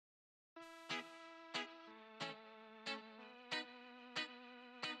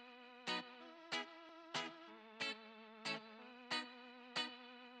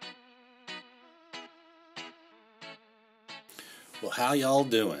Well, how y'all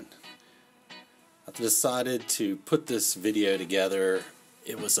doing? I decided to put this video together.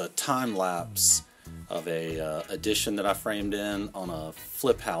 It was a time lapse of a addition that I framed in on a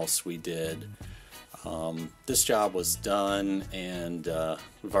flip house we did. This job was done and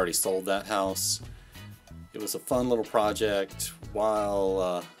we've already sold that house. It was a fun little project.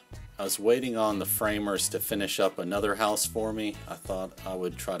 While I was waiting on the framers to finish up another house for me, I thought I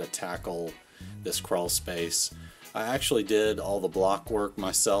would try to tackle this crawl space. I actually did all the block work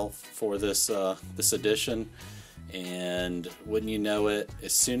myself for this addition, and wouldn't you know it,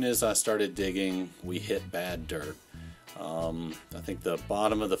 as soon as I started digging, we hit bad dirt. I think the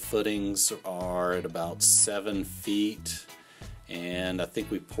bottom of the footings are at about 7 feet, and I think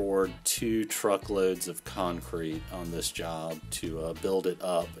we poured 2 truckloads of concrete on this job to build it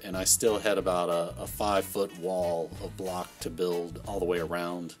up, and I still had about a 5-foot wall of block to build all the way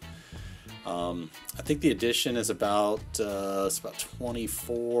around. I think the addition is it's about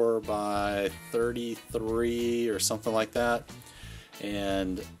 24 by 33 or something like that,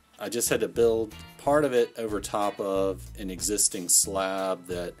 and I just had to build part of it over top of an existing slab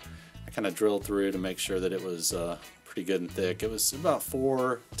that I kind of drilled through to make sure that it was pretty good and thick. It was about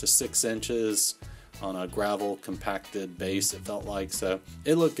 4 to 6 inches on a gravel compacted base, it felt like, so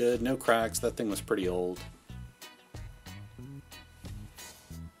it looked good, no cracks. That thing was pretty old.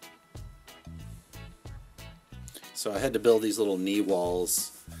 So I had to build these little knee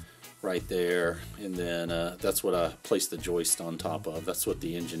walls right there, and then that's what I placed the joist on top of. That's what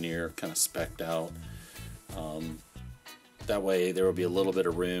the engineer kind of spec'd out. That way there would be a little bit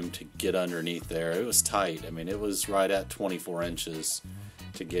of room to get underneath there. It was tight. I mean, it was right at 24 inches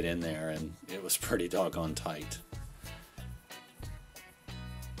to get in there, and it was pretty doggone tight.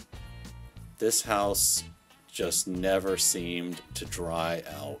 This house just never seemed to dry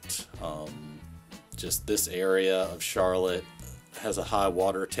out. Just this area of Charlotte has a high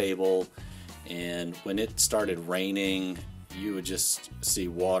water table, and when it started raining, you would just see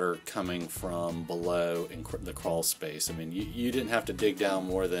water coming from below in the crawl space. I mean, you didn't have to dig down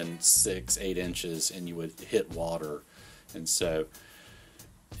more than 6-8 inches and you would hit water. And so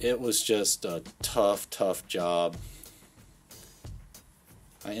it was just a tough job.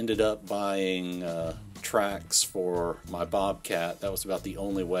 I ended up buying tracks for my Bobcat. That was about the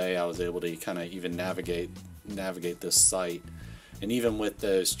only way I was able to kind of even navigate this site. And even with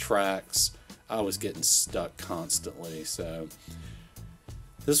those tracks, I was getting stuck constantly. So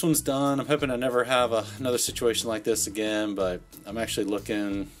this one's done. I'm hoping I never have another situation like this again, but I'm actually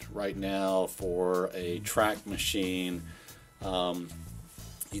looking right now for a track machine,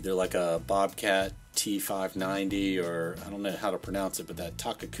 either like a Bobcat T590, or I don't know how to pronounce it, but that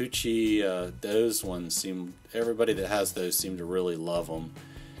Takakuchi, those ones everybody that has those seem to really love them,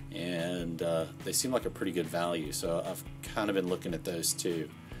 and they seem like a pretty good value, so I've kind of been looking at those too.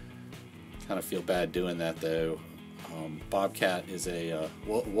 Kind of feel bad doing that though. Bobcat is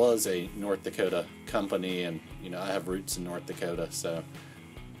was a North Dakota company, and you know, I have roots in North Dakota, so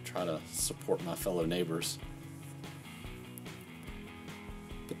try to support my fellow neighbors.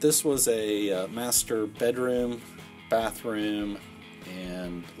 But this was a master bedroom, bathroom,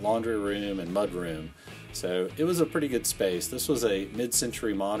 and laundry room and mud room. So it was a pretty good space. This was a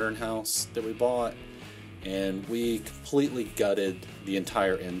mid-century modern house that we bought, and we completely gutted the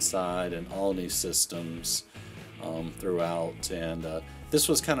entire inside and all new systems throughout. And this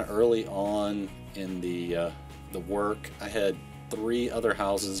was kind of early on in the work. I had 3 other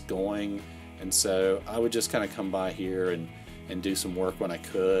houses going, and so I would just kind of come by here and do some work when I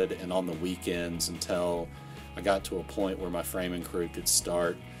could, and on the weekends until I got to a point where my framing crew could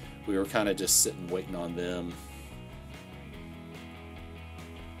start. We were kind of just sitting waiting on them.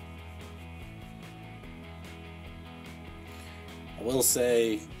 I will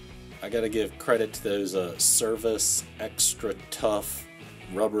say I gotta give credit to those Service Extra Tough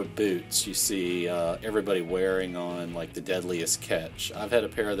rubber boots you see everybody wearing on like the Deadliest Catch. I've had a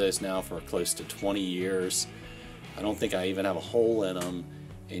pair of those now for close to 20 years. I don't think I even have a hole in them,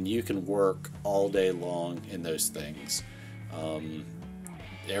 and you can work all day long in those things.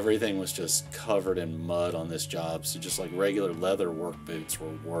 Everything was just covered in mud on this job, so just like regular leather work boots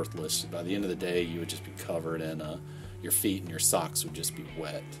were worthless. By the end of the day, you would just be covered in your feet, and your socks would just be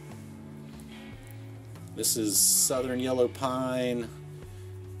wet. This is Southern Yellow Pine,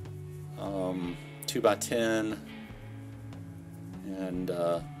 2x10, and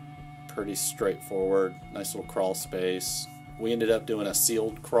pretty straightforward, nice little crawl space. We ended up doing a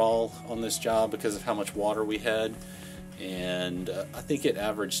sealed crawl on this job because of how much water we had, and I think it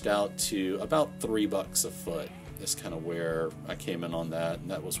averaged out to about $3 a foot. That's kind of where I came in on that, and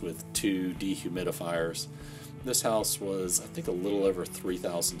that was with 2 dehumidifiers. This house was, I think, a little over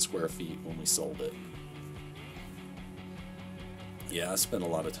 3,000 square feet when we sold it. Yeah, I spent a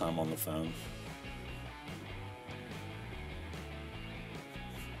lot of time on the phone.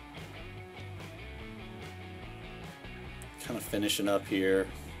 Kind of finishing up here.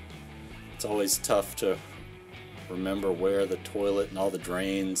 It's always tough to remember where the toilet and all the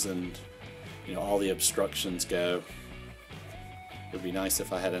drains and, you know, all the obstructions go. It would be nice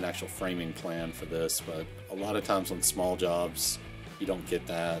if I had an actual framing plan for this, but a lot of times on small jobs you don't get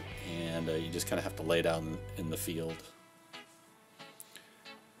that, and you just kind of have to lay it out in the field.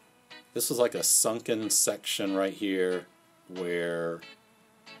 This was like a sunken section right here where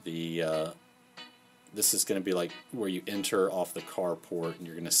the this is going to be like where you enter off the carport, and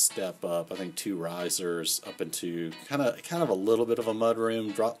you're going to step up, I think, 2 risers up into kind of a little bit of a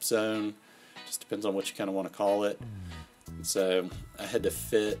mudroom, drop zone. Just depends on what you kind of want to call it. And so I had to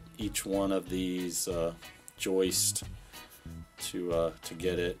fit each one of these joists to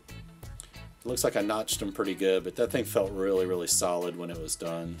get it. It looks like I notched them pretty good, but that thing felt really, really solid when it was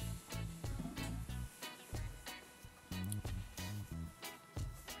done.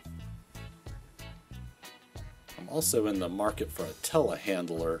 I'm also in the market for a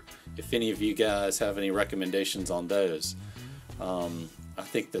telehandler. If any of you guys have any recommendations on those, I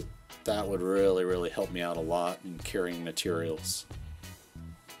think that would really, really help me out a lot in carrying materials.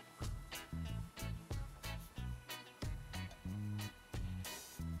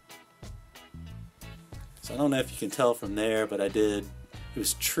 So I don't know if you can tell from there, but it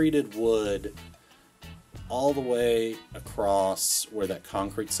was treated wood all the way across where that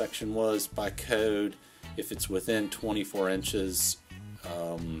concrete section was. By code, if it's within 24 inches,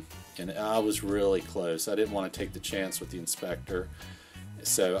 and I was really close. I didn't want to take the chance with the inspector,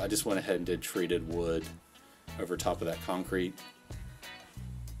 so I just went ahead and did treated wood over top of that concrete.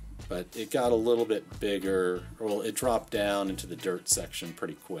 But it got a little bit bigger. Well, it dropped down into the dirt section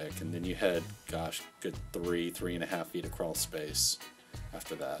pretty quick, and then you had, gosh, good 3.5 feet of crawl space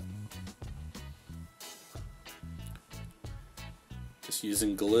after that. Just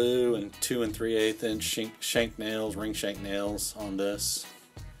using glue and 2 3/8 inch shank nails, ring shank nails on this.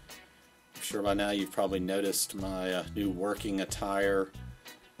 I'm sure by now you've probably noticed my new working attire.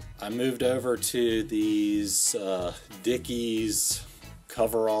 I moved over to these Dickies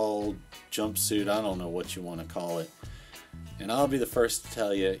coverall jumpsuit, I don't know what you want to call it. And I'll be the first to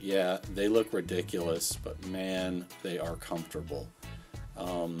tell you, yeah, they look ridiculous, but man, they are comfortable.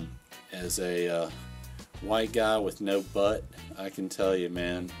 As a white guy with no butt, I can tell you,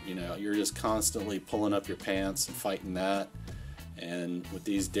 man, you know, you're just constantly pulling up your pants and fighting that. And with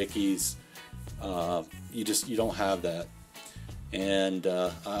these Dickies, you don't have that. And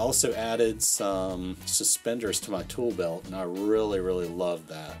I also added some suspenders to my tool belt, and I really, really loved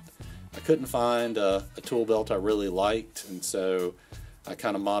that. I couldn't find a tool belt I really liked, and so I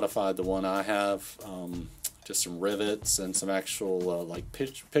kind of modified the one I have. Just some rivets and some actual like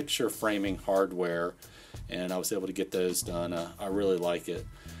picture framing hardware, and I was able to get those done. I really like it.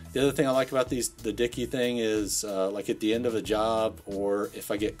 The other thing I like about the Dickie thing is like at the end of a job, or if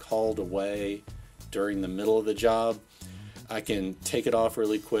I get called away during the middle of the job, I can take it off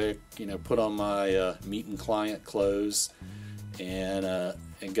really quick, you know, put on my meeting client clothes and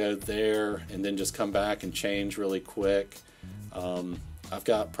go there, and then just come back and change really quick. I've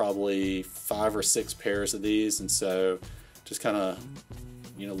got probably 5 or 6 pairs of these, and so just kind of,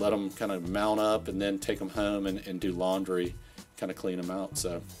 you know, let them kind of mount up and then take them home and do laundry, kind of clean them out.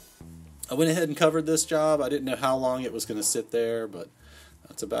 So I went ahead and covered this job. I didn't know how long it was going to sit there, but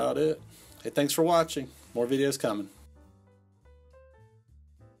that's about it. Hey, thanks for watching. More videos coming.